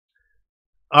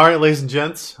All right, ladies and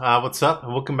gents, what's up?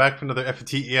 And welcome back for another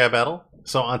FFT EI battle.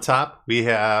 So on top we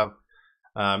have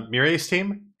Mireille's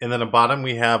team, and then on bottom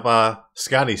we have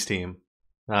Skadi's team.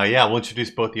 Yeah, we'll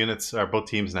introduce both units or both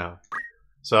teams now.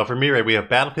 So for Mireille, we have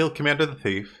Battlefield Commander the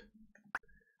Thief,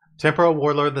 Temporal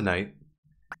Warlord the Knight,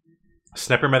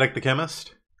 Sniper Medic the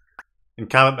Chemist, and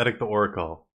Combat Medic the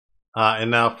Oracle.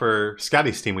 And now for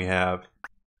Skadi's team, we have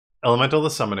Elemental the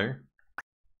Summoner,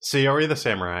 Sayori the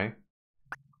Samurai,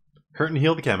 Hurt and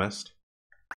Heal the Chemist,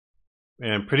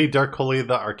 and Pretty Dark Holy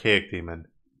the Archaic Demon.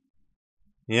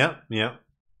 Yep.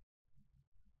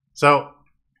 So,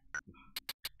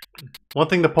 one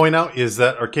thing to point out is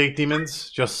that Archaic Demons,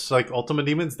 just like Ultimate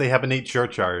Demons, they have innate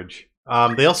short charge.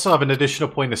 They also have an additional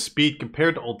point of speed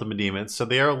compared to Ultimate Demons, so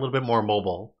they are a little bit more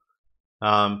mobile.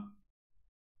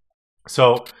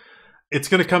 So, it's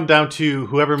going to come down to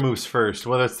whoever moves first,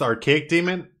 whether it's the Archaic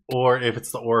Demon or if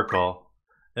it's the Oracle.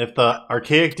 If the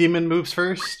Archaic Demon moves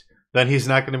first, then he's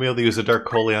not going to be able to use a Dark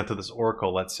Holy onto this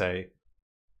Oracle, let's say.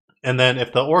 And then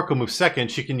if the Oracle moves second,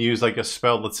 she can use like a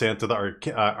spell, let's say, onto the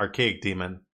Archaic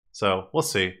Demon. So, we'll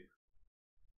see.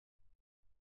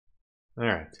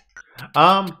 Alright.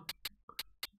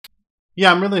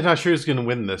 Yeah, I'm really not sure who's going to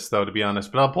win this, though, to be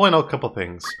honest. But I'll point out a couple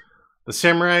things. The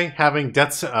Samurai having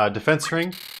Defense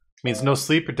Ring means no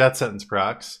sleep or death sentence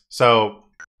procs. So,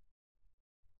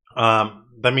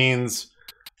 that means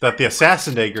that the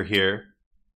Assassin Dagger here,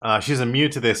 she's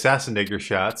immune to the Assassin Dagger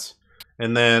shots.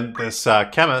 And then this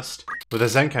Chemist with a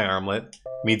Zenkai Armlet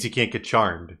means he can't get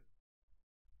charmed.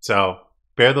 So,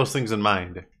 bear those things in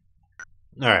mind.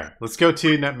 Alright, let's go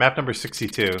to map number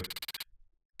 62.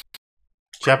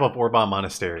 Chapel of Orban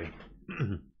Monastery.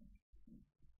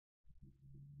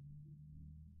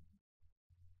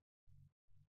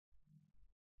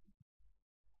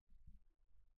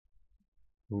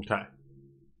 Okay.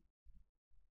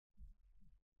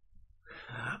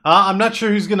 I'm not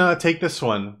sure who's going to take this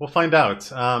one. We'll find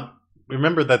out.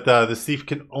 Remember that this thief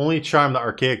can only charm the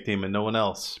Archaic Demon, no one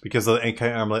else, because of the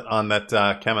Zenkai Armlet on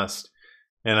that Chemist.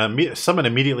 And summon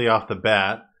immediately off the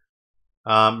bat.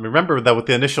 Remember that with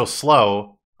the initial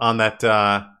slow on that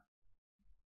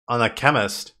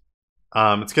Chemist,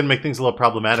 it's going to make things a little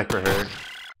problematic for her.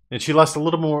 And she lost a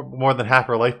little more than half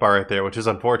her life bar right there, which is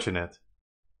unfortunate.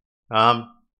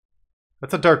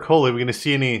 That's a Dark Holy. Are we going to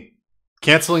see any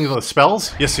canceling of the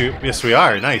spells? Yes, we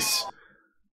are. Nice.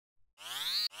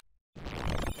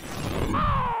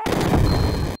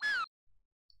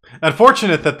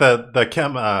 Unfortunate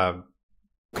that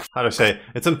how do I say?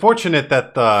 It's unfortunate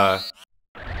that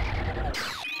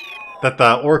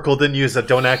the Oracle didn't use a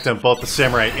Don't Act on both the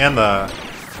Samurai and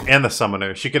the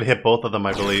Summoner. She could have hit both of them,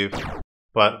 I believe.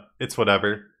 But it's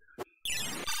whatever.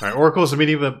 Alright, Oracle's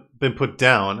immediately been put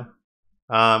down.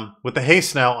 With the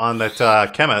haste now on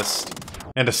that Chemist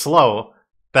and a slow,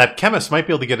 that Chemist might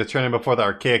be able to get a turn in before the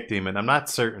Archaic Demon. I'm not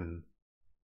certain.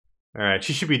 Alright,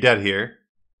 she should be dead here.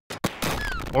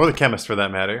 Or the Chemist for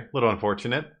that matter. A little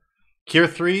unfortunate. Cure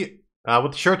 3,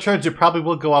 with the short charge, it probably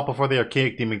will go out before the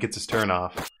Archaic Demon gets his turn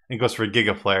off. And goes for a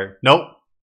Giga Flare. Nope.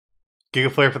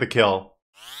 Giga Flare for the kill.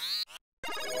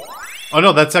 Oh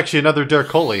no, that's actually another Dark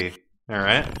Holy.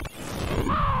 Alright.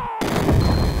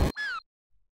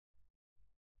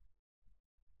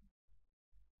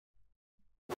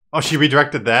 Oh, she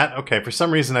redirected that? Okay, for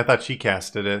some reason I thought she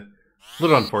casted it. A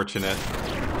little unfortunate.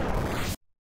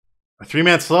 A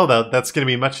 3-man slow, though, that's going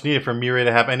to be much needed for Mireille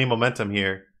to have any momentum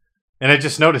here. And I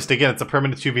just noticed, again, it's a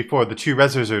permanent 2v4. The 2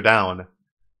 rezzers are down.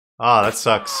 Ah, that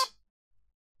sucks.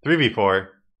 3v4.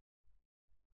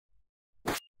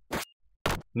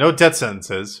 No death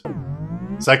sentences.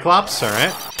 Cyclops,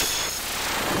 alright.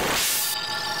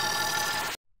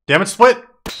 Damage split?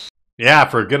 Yeah,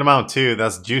 for a good amount, too.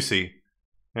 That's juicy.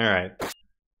 Alright.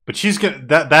 But she's gonna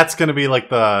that's gonna be like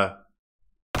the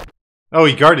oh,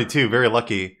 he guarded too, very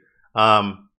lucky.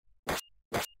 Yeah,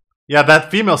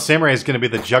 that female samurai is gonna be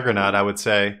the juggernaut, I would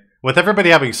say. With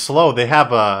everybody having slow, they have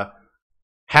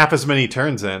half as many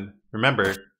turns in.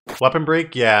 Remember. Weapon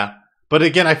break, yeah. But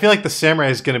again, I feel like the samurai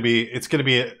is gonna be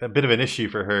a bit of an issue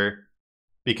for her.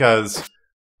 Because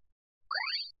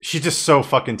she's just so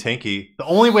fucking tanky. The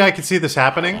only way I can see this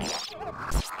happening.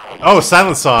 Oh,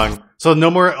 Silent Song. So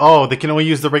no more... Oh, they can only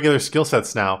use the regular skill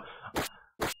sets now.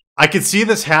 I could see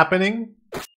this happening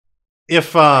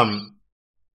if... I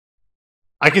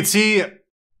could see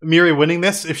Mireille winning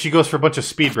this if she goes for a bunch of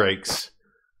speed breaks.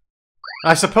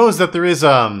 I suppose that there is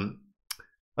a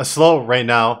slow right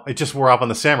now. It just wore off on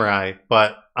the Samurai,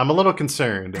 but I'm a little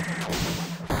concerned.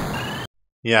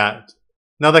 Yeah.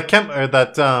 Now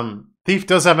that Thief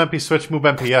does have MP switch, move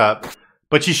MP up.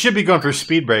 But she should be going for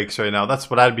speed breaks right now. That's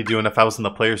what I'd be doing if I was in the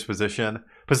player's position.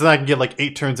 Because then I can get like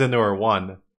 8 turns into her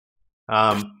 1.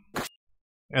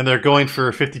 And they're going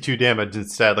for 52 damage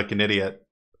instead, like an idiot.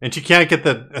 And she can't get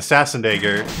the Assassin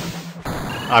Dagger.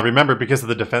 Remember, because of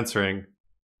the defense ring.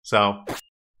 So,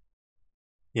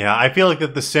 yeah, I feel like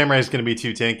that the Samurai is going to be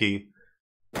too tanky.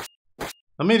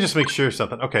 Let me just make sure of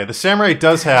something. Okay, the Samurai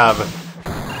does have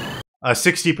a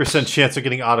 60% chance of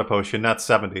getting Auto Potion, not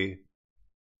 70.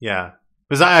 Yeah.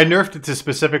 Because I nerfed it to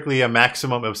specifically a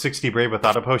maximum of 60 Brave with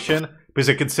Auto Potion, because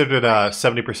I considered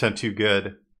 70% too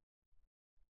good.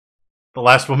 The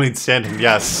last woman standing,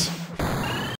 yes.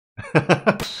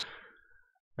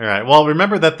 Alright, well,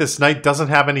 remember that this knight doesn't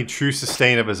have any true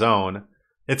sustain of his own.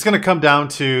 It's going to come down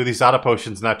to these auto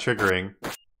potions not triggering.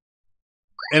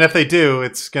 And if they do,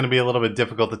 it's going to be a little bit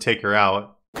difficult to take her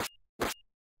out.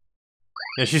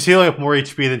 Yeah, she's healing up more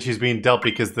HP than she's being dealt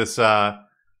because this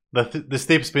this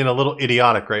thief's being a little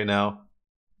idiotic right now.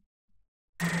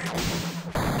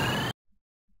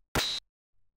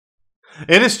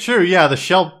 It is true, yeah, the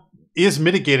shell is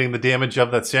mitigating the damage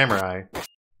of that samurai.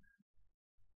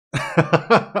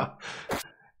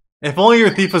 If only your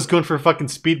thief was going for fucking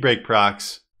speed break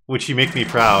procs, would she make me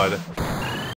proud?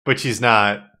 But she's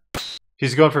not.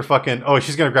 She's going for fucking... Oh,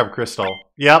 she's gonna grab a crystal.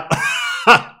 Yep.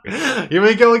 Here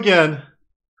we go again.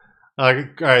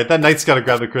 Alright, that knight's gotta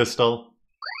grab the crystal.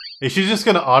 Is she just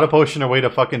gonna auto potion her way to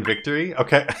fucking victory?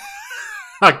 Okay.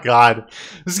 Oh god.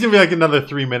 This is gonna be like another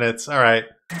 3 minutes. Alright.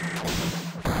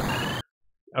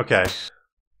 Okay.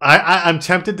 I'm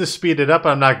tempted to speed it up, but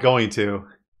I'm not going to.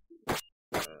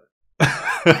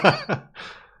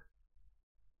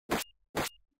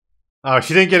 Oh,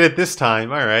 she didn't get it this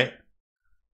time. Alright.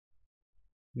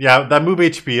 Yeah, that move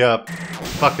HP up.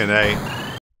 Fucking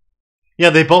A.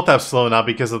 Yeah, they both have slow now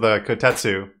because of the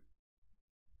Kotetsu.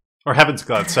 Or Heaven's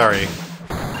Glut, sorry.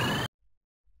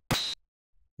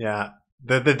 Yeah.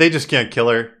 They just can't kill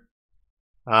her.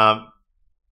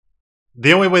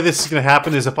 The only way this is going to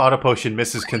happen is if Auto Potion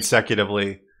misses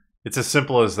consecutively. It's as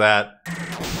simple as that.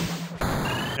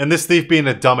 And this thief being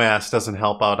a dumbass doesn't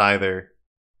help out either.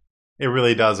 It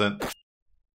really doesn't.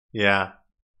 Yeah.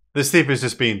 This thief is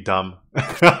just being dumb.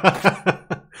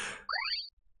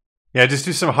 Yeah, just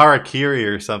do some Harakiri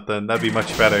or something. That'd be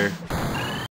much better.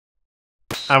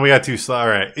 And we got 2 slow.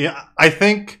 Alright. Yeah, I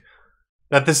think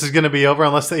that this is going to be over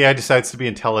unless the AI decides to be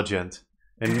intelligent.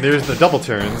 And there's the double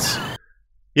turns.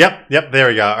 Yep, there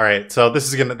we go. Alright, so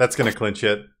this is that's gonna clinch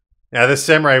it. Yeah, this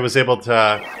samurai was able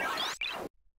to...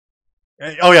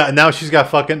 Oh yeah, and now she's got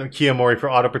fucking Kiyomori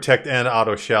for auto protect and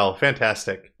auto shell.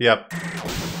 Fantastic. Yep.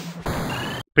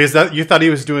 Because you thought he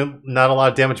was doing not a lot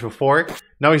of damage before,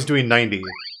 now he's doing 90.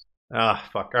 Ah,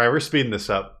 fuck. Alright, we're speeding this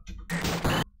up.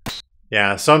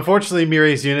 Yeah, so unfortunately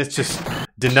Mireille's units just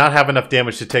did not have enough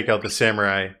damage to take out the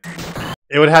samurai.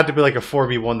 It would have to be like a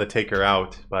 4v1 to take her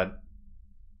out, but...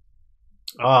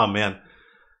 Oh, man.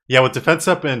 Yeah, with defense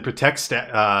up and protect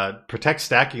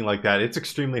stacking like that, it's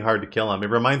extremely hard to kill him. It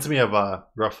reminds me of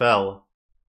Raphael,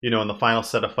 you know, in the final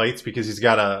set of fights, because he's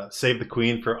got to save the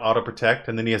queen for auto protect,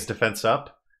 and then he has defense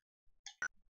up.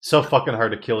 So fucking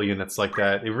hard to kill units like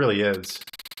that. It really is.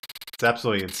 It's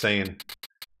absolutely insane.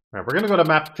 Alright, we're going to go to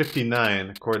map 59,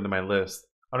 according to my list.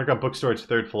 Underground book storage,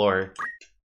 3rd floor.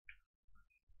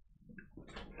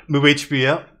 Move HP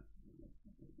up.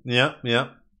 Yep.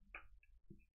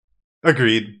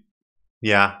 Agreed.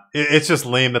 Yeah. It's just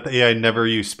lame that the AI never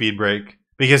used speed break.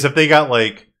 Because if they got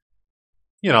like,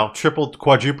 you know, triple,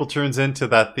 quadruple turns into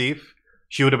that thief,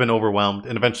 she would have been overwhelmed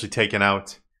and eventually taken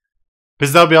out.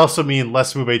 Because that would also mean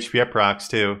less move HP up procs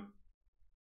too.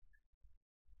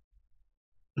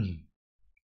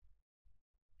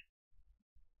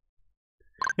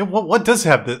 Yeah, what does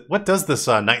this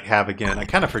knight have again? I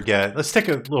kind of forget. Let's take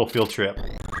a little field trip.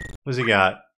 What's he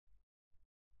got?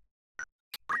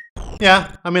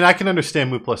 Yeah, I mean I can understand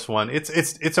move +1.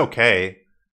 It's okay.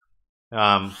 You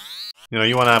know,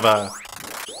 you want to have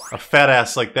a fat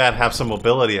ass like that have some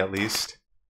mobility at least.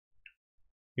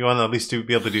 You want to at least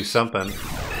be able to do something.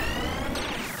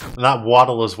 Not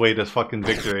waddle his way to fucking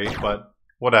victory, but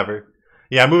whatever.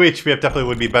 Yeah, move HP up definitely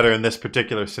would be better in this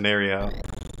particular scenario.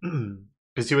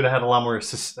 Because he would have had a lot more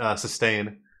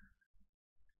sustain.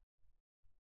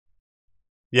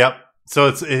 Yep.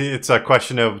 So it's a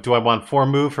question of, do I want 4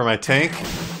 move for my tank?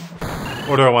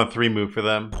 Or do I want 3 move for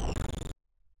them?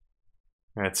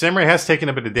 Alright, Samurai has taken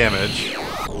a bit of damage.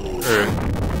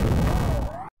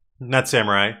 Not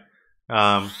Samurai.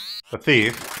 The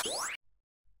Thief.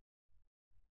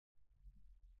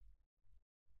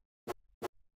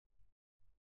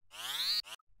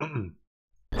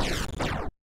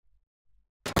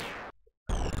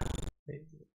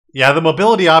 Yeah, the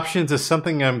mobility options is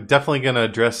something I'm definitely going to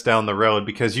address down the road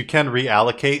because you can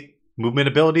reallocate movement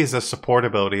abilities as support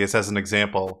abilities, as an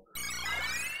example.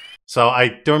 So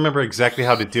I don't remember exactly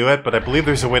how to do it, but I believe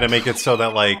there's a way to make it so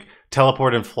that, like,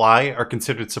 teleport and fly are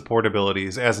considered support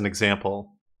abilities, as an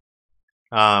example.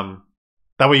 That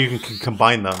way you can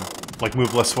combine them, like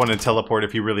move +1 and teleport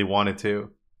if you really wanted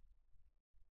to.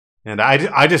 And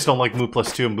I just don't like move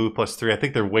 +2 and move +3. I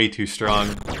think they're way too strong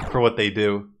for what they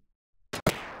do.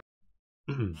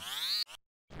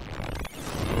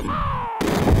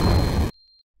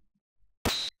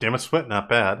 Damn it, Sweat, not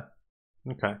bad.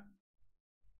 Okay.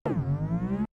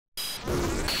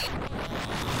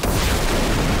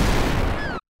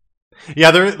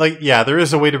 Yeah, there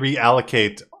is a way to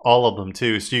reallocate all of them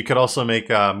too. So you could also make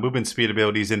movement speed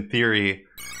abilities in theory,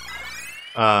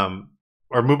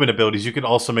 or movement abilities. You could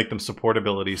also make them support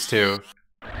abilities too,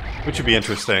 which would be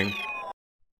interesting.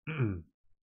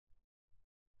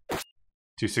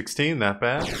 216, not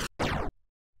bad.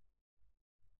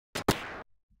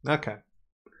 Okay.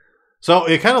 So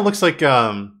it kind of looks like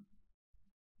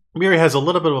Mireille has a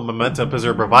little bit of momentum because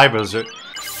her revivers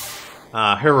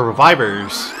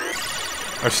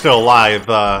are still alive,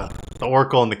 the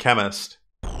Oracle and the Chemist.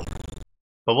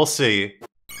 But we'll see.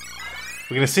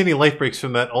 We're gonna see any life breaks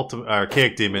from that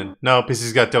Archaic Demon. No, because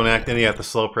he's got Don't Act and he had the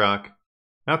slow proc.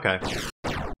 Okay.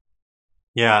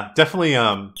 Yeah, definitely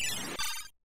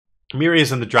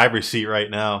Mireille's in the driver's seat right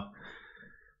now.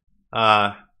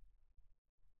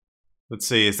 Let's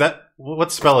see, is that...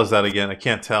 what spell is that again? I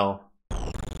can't tell.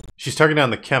 She's targeting on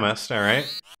the Chemist, alright.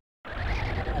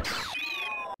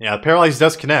 Yeah, Paralyze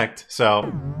does connect,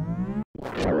 so...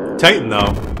 Titan,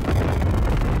 though.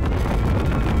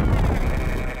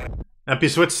 MP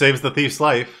Switch saves the Thief's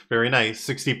life. Very nice.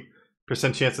 60%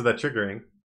 chance of that triggering.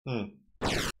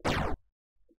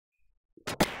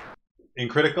 In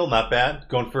critical, not bad.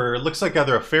 Going for, looks like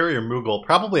either a fairy or Moogle.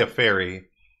 Probably a fairy.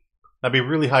 That'd be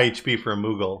really high HP for a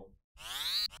Moogle.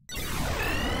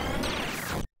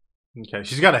 Okay,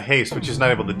 she's got a haste, but she's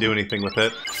not able to do anything with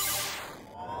it.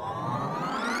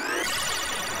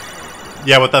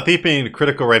 Yeah, with that thief being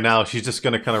critical right now, she's just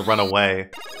going to kind of run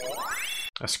away.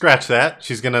 Scratch that.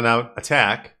 She's going to now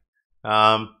attack.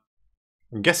 I'm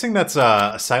guessing that's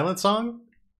a silent song?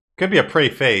 Could be a Pray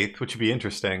Faith, which would be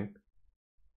interesting.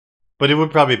 But it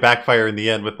would probably backfire in the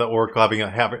end with the Oracle having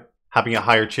a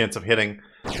higher chance of hitting.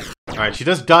 Alright, she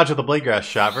does dodge with the Blade Grass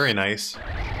shot. Very nice.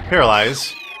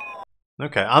 Paralyze.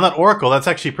 Okay, on that Oracle, that's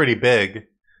actually pretty big.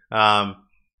 Yeah,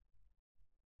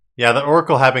 that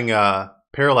Oracle having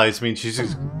Paralyze means she's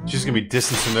going to be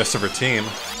distanced from the rest of her team.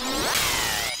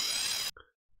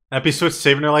 MP Switch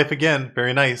saving her life again.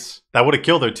 Very nice. That would have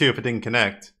killed her too if it didn't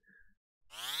connect.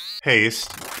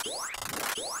 Haste.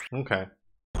 Okay.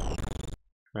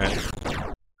 Alright.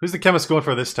 Who's the Chemist going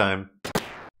for this time?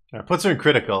 Alright, puts her in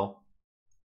critical.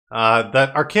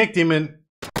 That Archaic Demon,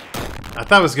 I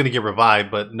thought it was going to get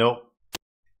revived, but nope.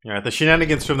 Alright, the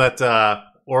shenanigans from that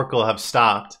Oracle have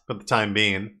stopped for the time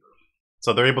being.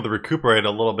 So they're able to recuperate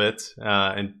a little bit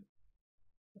in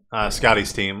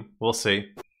Skadi's team. We'll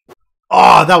see.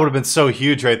 Oh, that would have been so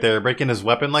huge right there. Breaking his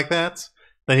weapon like that.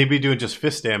 Then he'd be doing just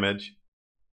fist damage.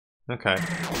 Okay.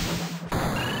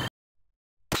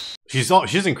 She's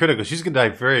in critical. She's going to die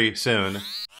very soon.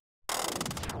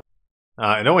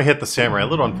 It only hit the samurai. A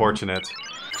little unfortunate.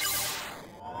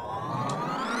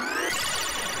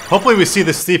 Hopefully we see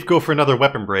this thief go for another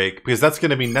weapon break, because that's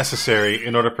going to be necessary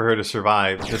in order for her to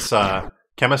survive this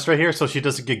Chemist right here, so she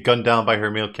doesn't get gunned down by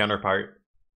her male counterpart.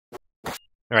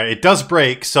 Alright, it does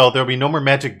break, so there'll be no more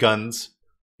magic guns.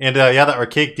 And yeah, the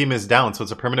Archaic Demon is down, so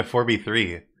it's a permanent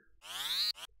 4v3.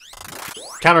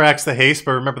 Counteracts the haste,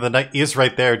 but remember the knight is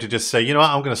right there to just say, you know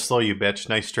what, I'm going to slow you, bitch.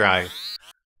 Nice try.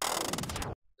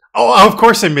 Oh, of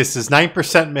course it misses.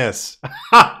 9% miss.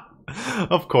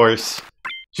 Of course.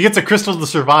 She gets a crystal to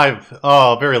survive.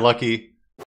 Oh, very lucky.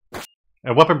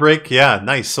 And weapon break, yeah,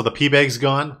 nice. So the P-bag's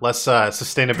gone. Less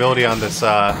sustainability on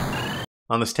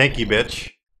this tanky bitch.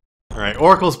 Alright,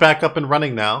 Oracle's back up and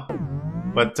running now.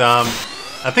 But,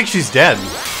 I think she's dead.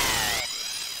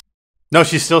 No,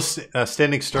 she's still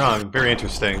standing strong. Very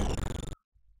interesting.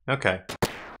 Okay.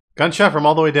 Gunshot from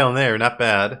all the way down there. Not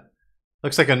bad.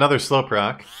 Looks like another slow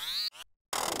proc.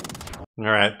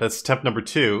 Alright, that's attempt number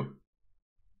 2.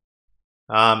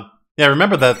 Yeah,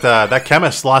 remember that that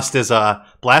Chemist lost his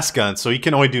blast gun, so he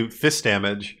can only do fist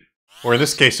damage. Or in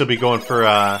this case, he'll be going for,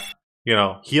 you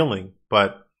know, healing.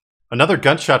 But another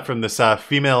gunshot from this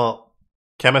female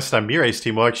Chemist on Mireille's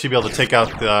team will actually be able to take out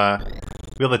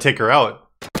take her out.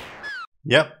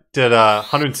 Yep, did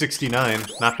 169.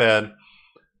 Not bad.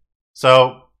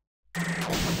 So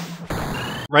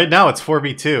Right now it's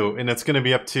 4v2, and it's going to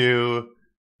be up to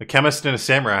a Chemist and a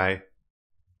Samurai.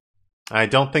 I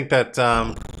don't think that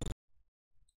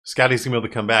Skadi's going to be able to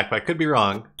come back, but I could be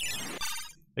wrong.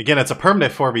 Again, it's a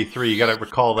permanent 4v3, you got to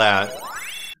recall that.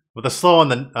 With a slow on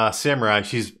the Samurai,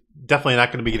 she's definitely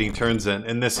not going to be getting turns in.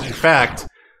 And this, in fact,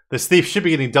 this thief should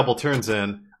be getting double turns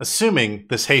in, assuming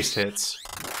this haste hits.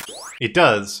 It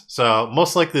does. So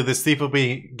most likely this thief will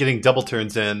be getting double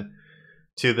turns in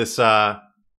to this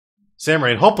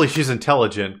Samurai, and hopefully she's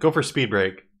intelligent. Go for speed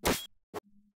break.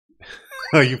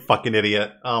 Oh, you fucking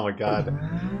idiot. Oh my god.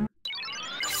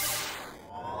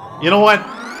 You know what?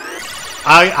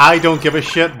 I don't give a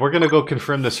shit. We're gonna go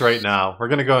confirm this right now. We're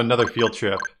gonna go another field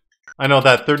trip. I know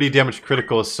that 30 damage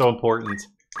critical is so important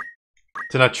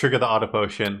to not trigger the auto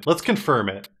potion. Let's confirm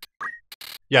it.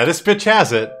 Yeah, this bitch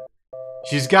has it.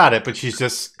 She's got it, but she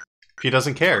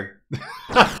doesn't care.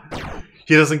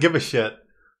 She doesn't give a shit.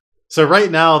 So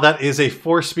right now, that is a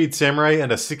 4-speed Samurai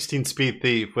and a 16-speed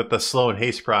Thief with the slow and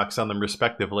haste procs on them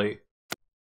respectively.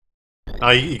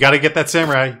 You gotta get that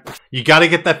Samurai. You gotta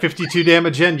get that 52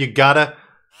 damage in. You gotta...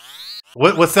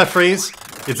 What's that phrase?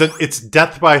 It's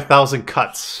death by 1,000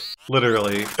 cuts.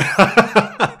 Literally.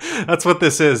 That's what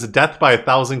this is. Death by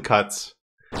 1,000 cuts.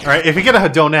 Alright, if you get a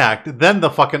Don't Act, then the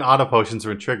fucking auto potions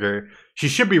will trigger. She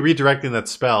should be redirecting that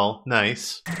spell.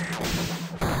 Nice.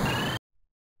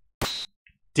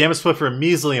 Damage split for a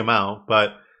measly amount,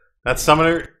 but that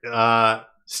summoner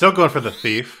still going for the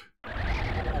thief.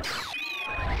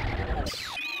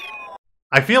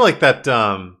 I feel like that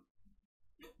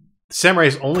Samurai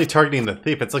is only targeting the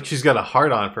thief. It's like she's got a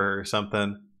heart on for her or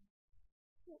something.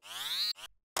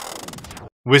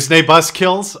 Wisney bus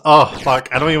kills? Oh, fuck.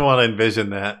 I don't even want to envision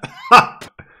that.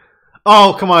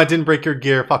 Oh, come on. It didn't break her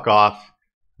gear. Fuck off.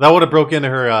 That would have broken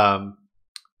her... I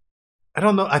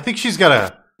don't know. I think she's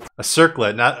got a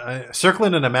Circlet. Not a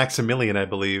Circlet and a Maximilian, I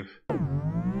believe.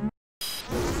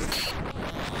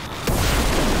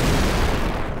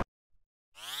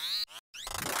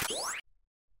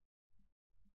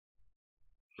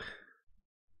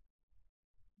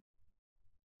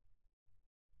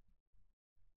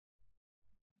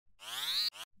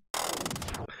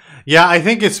 Yeah, I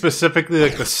think it's specifically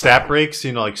like the stat breaks,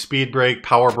 you know, like speed break,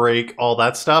 power break, all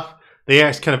that stuff. They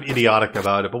are kind of idiotic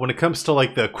about it. But when it comes to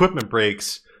like the equipment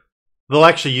breaks, they'll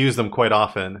actually use them quite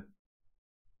often.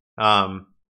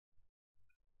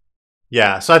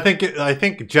 Yeah, so I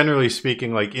think generally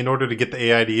speaking, like in order to get the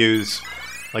AI to use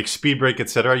like speed break,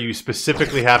 etc., you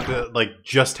specifically have to like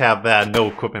just have that, no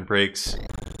equipment breaks.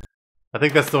 I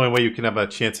think that's the only way you can have a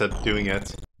chance at doing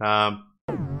it.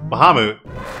 Bahamut.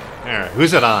 Alright,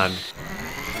 who's it on?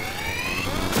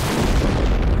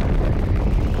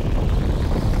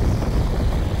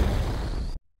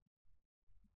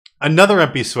 Another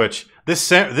MP switch. This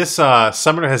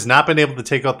summoner has not been able to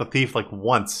take out the thief like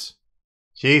once.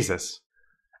 Jesus.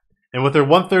 And with her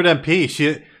 1/3 MP,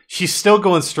 she's still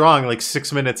going strong like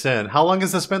 6 minutes in. How long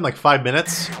has this been? Like 5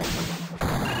 minutes?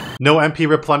 No MP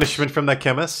replenishment from that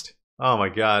Chemist? Oh my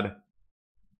god.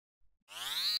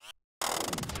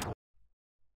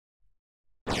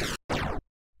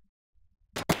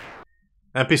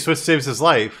 MP switch saves his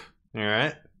life.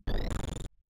 Alright.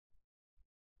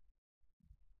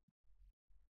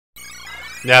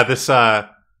 Yeah, this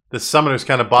summoner's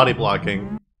kind of body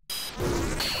blocking.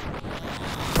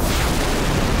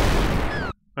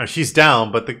 Oh, she's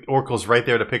down, but the Oracle's right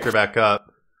there to pick her back up.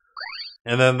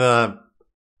 And then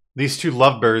these two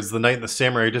lovebirds, the Knight and the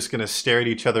Samurai, are just going to stare at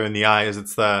each other in the eyes.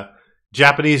 It's the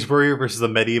Japanese warrior versus the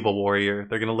medieval warrior.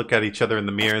 They're going to look at each other in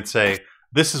the mirror and say,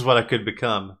 "This is what I could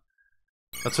become."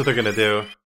 That's what they're going to do.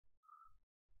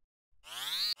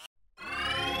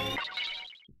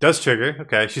 Does trigger.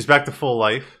 Okay, she's back to full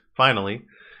life, finally.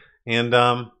 And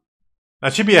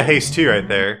that should be a haste too right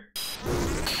there.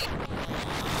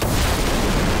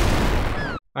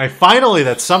 Alright, finally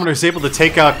that summoner's able to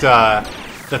take out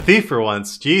the thief for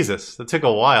once. Jesus, that took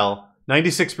a while.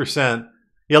 96%.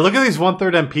 Yeah, look at these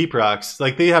 1/3 MP procs.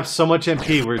 Like, they have so much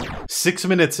MP. We're 6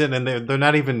 minutes in and they're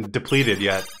not even depleted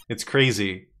yet. It's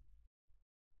crazy.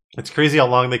 It's crazy how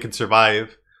long they can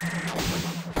survive.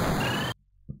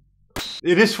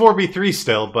 It is 4v3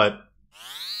 still, but...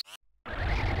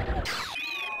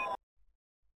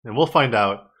 And we'll find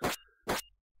out.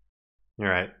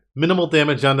 Alright. Minimal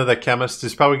damage onto the Chemist.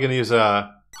 He's probably going to use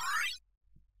a...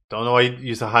 Don't know why he'd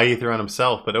use a High Ether on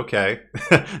himself, but okay.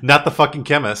 Not the fucking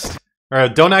Chemist.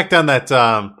 Alright, don't act on that...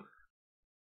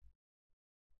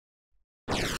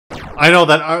 I know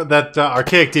that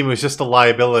Archaic Demon was just a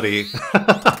liability.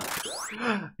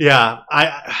 Yeah,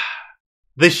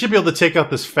 they should be able to take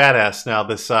out this fat ass now,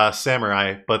 this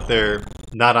Samurai, but they're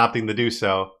not opting to do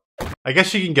so. I guess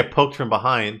she can get poked from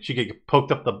behind. She could get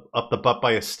poked up the butt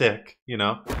by a stick, you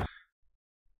know?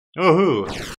 Ooh.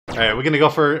 Alright, we're gonna go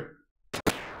for...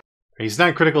 He's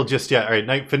not critical just yet. Alright,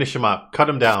 Knight, finish him up. Cut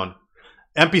him down.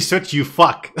 MP switch, you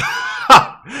fuck.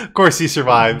 Of course he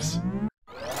survives.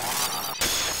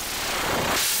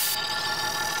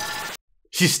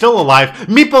 She's still alive.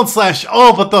 Meatbone Slash!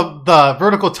 Oh, but the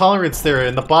vertical tolerance there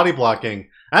and the body blocking.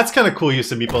 That's kind of cool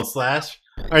use of Meatbone Slash.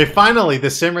 Alright, finally,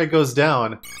 the samurai goes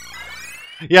down.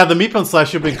 Yeah, the Meatbone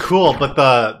Slash would have been cool, but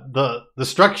the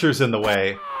structure's in the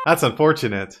way. That's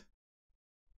unfortunate.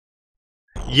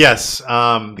 Yes,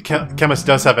 the Chemist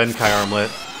does have Enkai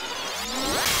Armlet.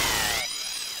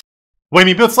 Wait,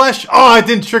 Meatbone Slash? Oh, I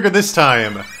didn't trigger this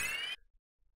time!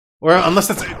 Or unless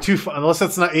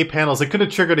that's not 8 panels, it could have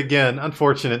triggered again.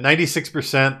 Unfortunate.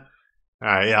 96%.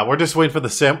 Alright, yeah, we're just waiting for the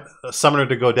summoner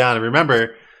to go down. And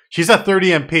remember, she's at 30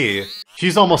 MP.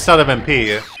 She's almost out of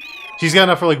MP. She's got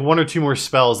enough for like 1 or 2 more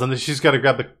spells, and then she's got to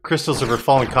grab the crystals of her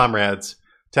fallen comrades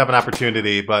to have an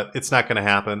opportunity, but it's not going to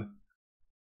happen.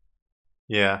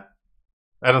 Yeah.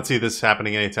 I don't see this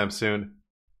happening anytime soon.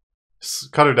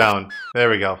 Just cut her down. There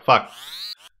we go. Fuck.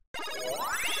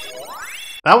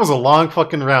 That was a long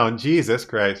fucking round. Jesus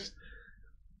Christ.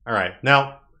 Alright,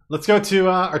 now, let's go to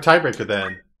our tiebreaker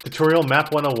then. Tutorial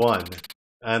Map 101.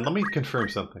 And let me confirm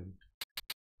something.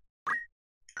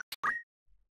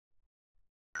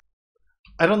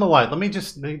 I don't know why. Let me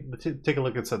just take a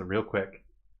look at something real quick.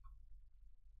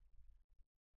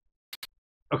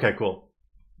 Okay, cool.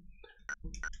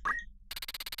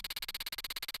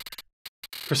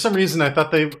 For some reason, I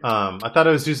thought I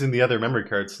was using the other memory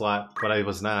card slot, but I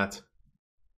was not.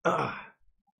 Ugh.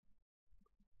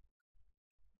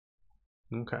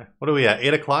 Okay. What are we at?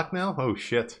 8 o'clock now? Oh,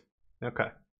 shit. Okay.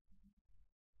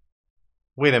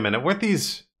 Wait a minute. Weren't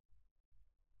these...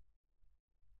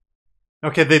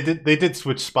 Okay, they did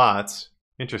switch spots.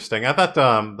 Interesting. I thought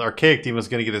the Archaic Demon was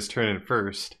going to get his turn in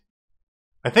first.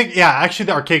 I think, yeah, actually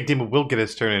the Archaic Demon will get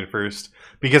his turn in first,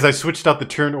 because I switched out the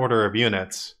turn order of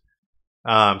units.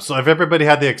 So if everybody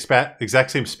had the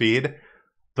exact same speed,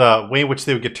 the way in which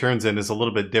they would get turns in is a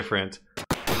little bit different.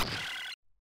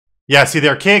 Yeah, see, the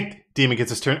Archaic Demon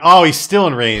gets his turn. Oh, he's still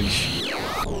in range.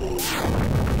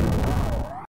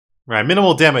 Right,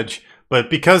 minimal damage. But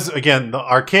because, again, the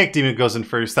Archaic Demon goes in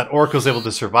first, that Oracle's able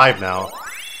to survive now.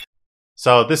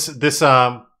 So this is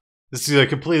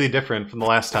completely different from the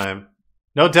last time.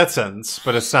 No death sentence,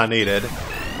 but it's not needed.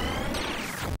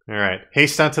 Alright,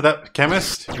 haste onto that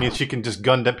Chemist means she can just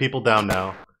gun people down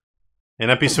now.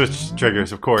 And MP switch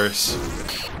triggers, of course.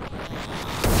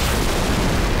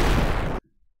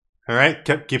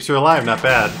 Alright, keeps her alive, not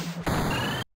bad.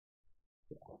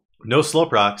 No slow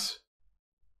procs.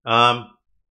 Hopefully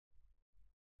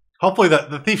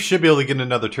the Thief should be able to get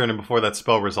another turn in before that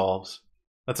spell resolves.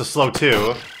 That's a slow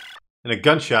 2. And a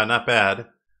gunshot, not bad.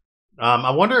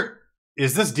 I wonder,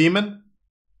 is this Demon?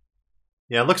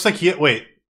 Yeah, it looks like he... Wait.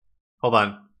 Hold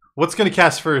on. What's going to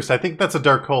cast first? I think that's a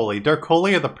Dark Holy. Dark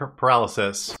Holy or the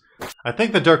Paralysis? I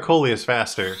think the Dark Holy is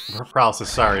faster. Paralysis,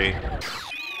 sorry.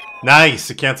 Nice!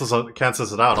 It cancels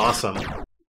it out. Awesome.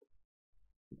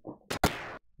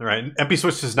 Alright, MP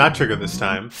Switch does not trigger this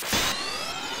time.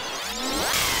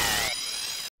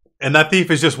 And that Thief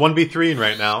is just 1v3ing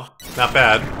right now. Not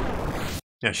bad.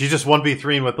 Yeah, she's just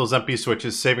 1v3ing with those MP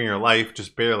switches, saving her life,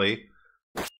 just barely.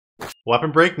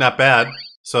 Weapon break, not bad.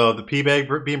 So the P-bag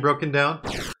being broken down.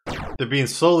 They're being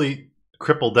slowly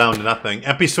crippled down to nothing.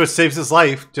 MP switch saves his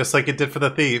life, just like it did for the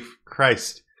Thief.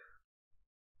 Christ.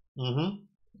 Alright,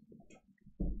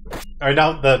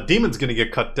 now the Demon's gonna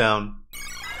get cut down.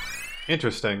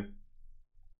 Interesting.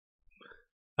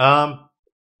 Yeah,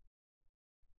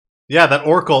 that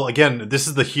Oracle, again, this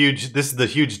is the huge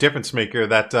difference maker.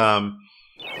 That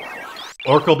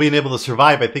Oracle being able to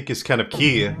survive, I think, is kind of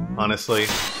key, honestly.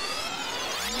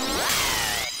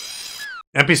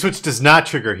 MP switch does not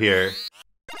trigger here.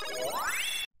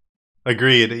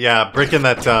 Agreed. Yeah, breaking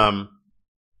that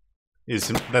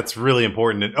that's really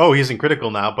important. And, oh, he's in critical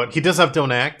now, but he does have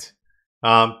Don't Act.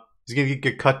 He's gonna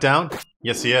get cut down.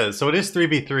 Yes, he is. So it is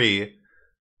 3v3,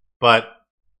 but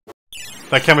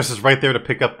that Chemist is right there to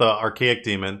pick up the Archaic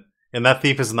Demon. And that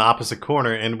Thief is in the opposite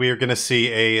corner, and we are going to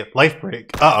see a life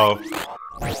break. Uh-oh.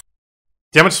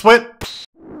 Damage split?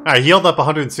 Alright, healed up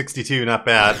 162, not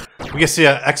bad. We can see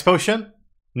an X Potion?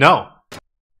 No.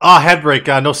 Ah, head break,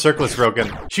 no Circlet's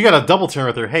broken. She got a double turn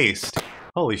with her Haste.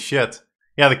 Holy shit.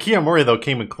 Yeah, the Kiyomori, though,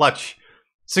 came in clutch.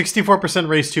 64%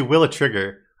 raise 2, will it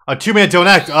trigger? A 2-man Don't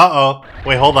Act, uh-oh.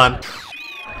 Wait, hold on.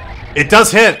 It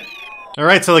does hit!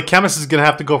 Alright, so the Chemist is going to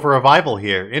have to go for revival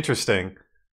here. Interesting.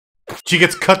 She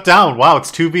gets cut down. Wow,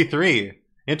 it's 2v3.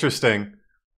 Interesting.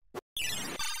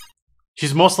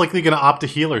 She's most likely going to opt to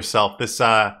heal herself, this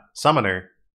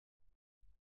summoner.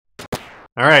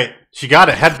 Alright, she got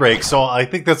it. Head break, so I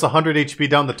think that's 100 HP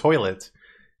down the toilet.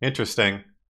 Interesting.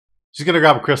 She's going to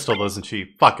grab a crystal, doesn't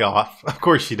she? Fuck off. Of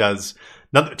course she does.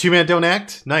 Another 2-man don't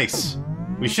act? Nice.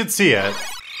 We should see it.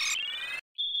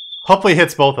 Hopefully it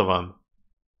hits both of them.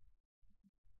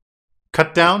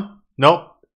 Cut down?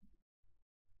 Nope.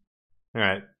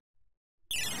 Alright.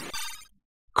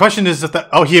 Question is if that...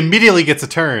 Oh, he immediately gets a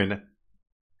turn.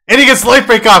 And he gets Life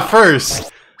Break off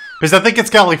first! Because I think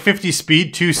it's got like 50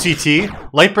 speed, 2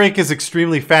 CT. Life Break is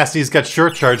extremely fast, and he's got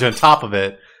Short Charge on top of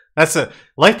it.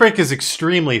 Life Break is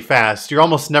extremely fast. You're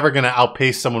almost never going to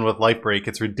outpace someone with Life Break.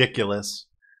 It's ridiculous.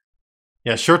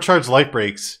 Yeah, Short Charge Life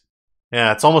Breaks.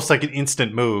 Yeah, it's almost like an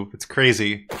instant move. It's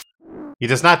crazy. He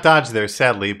does not dodge there,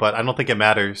 sadly, but I don't think it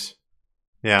matters.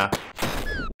 Yeah.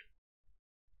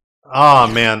 Oh,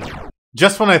 man.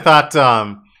 Just when I thought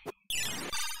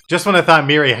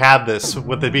Mireille had this,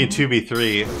 with it being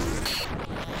 2v3.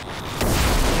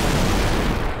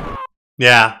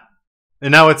 Yeah.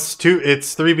 And now it's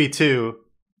 3v2,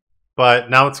 but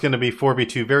now it's going to be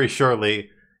 4v2 very shortly.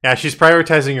 Yeah, she's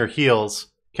prioritizing her heals.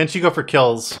 Can she go for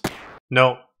kills?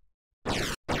 No.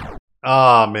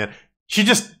 Oh, man.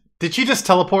 Did she just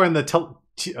teleport in the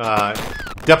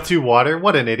depth 2 water?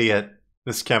 What an idiot,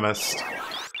 this chemist.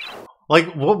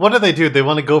 Like, what do they do? They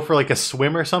want to go for like a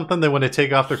swim or something? They want to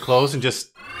take off their clothes and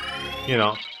just, you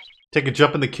know, take a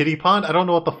jump in the kiddie pond? I don't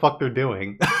know what the fuck they're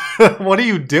doing. What are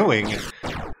you doing?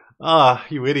 Ah,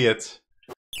 you idiots.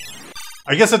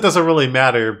 I guess it doesn't really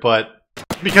matter, but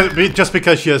just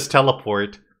because she has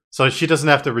teleport, so she doesn't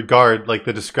have to regard like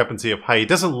the discrepancy of height. It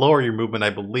doesn't lower your movement, I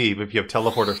believe, if you have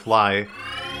teleport or fly.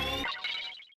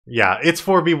 Yeah, it's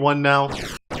 4v1 now.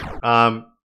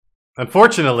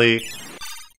 Unfortunately,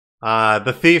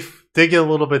 the thief did get a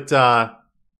little bit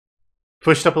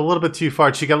pushed up a little bit too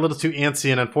far. She got a little too antsy,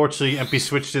 and unfortunately, MP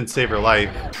switch didn't save her life.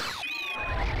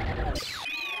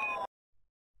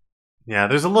 Yeah,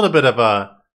 there's a little bit of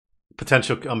a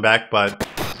potential comeback, but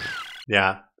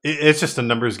yeah, it's just a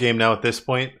numbers game now at this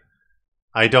point.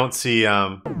 I don't see,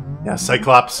 yeah,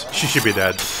 Cyclops, she should be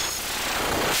dead.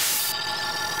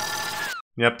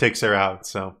 Yep, takes her out,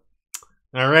 so.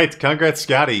 Alright, congrats,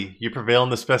 Skadi. You prevail in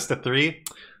this best of 3.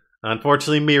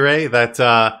 Unfortunately, Mireille,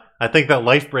 I think that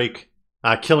Life Break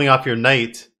killing off your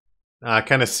knight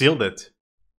kind of sealed it.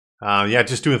 Yeah,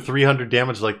 just doing 300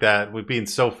 damage like that with being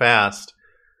so fast.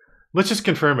 Let's just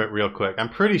confirm it real quick. I'm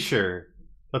pretty sure.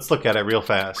 Let's look at it real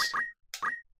fast.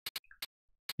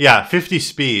 Yeah, 50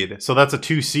 speed. So that's a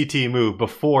 2 CT move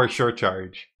before Short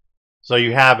Charge. So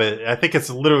you have it. I think it's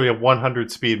literally a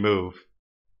 100 speed move.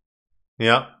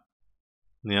 Yep.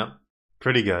 Yep.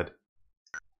 Pretty good.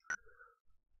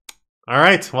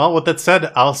 Alright, well, with that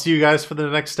said, I'll see you guys for the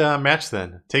next match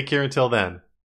then. Take care until then.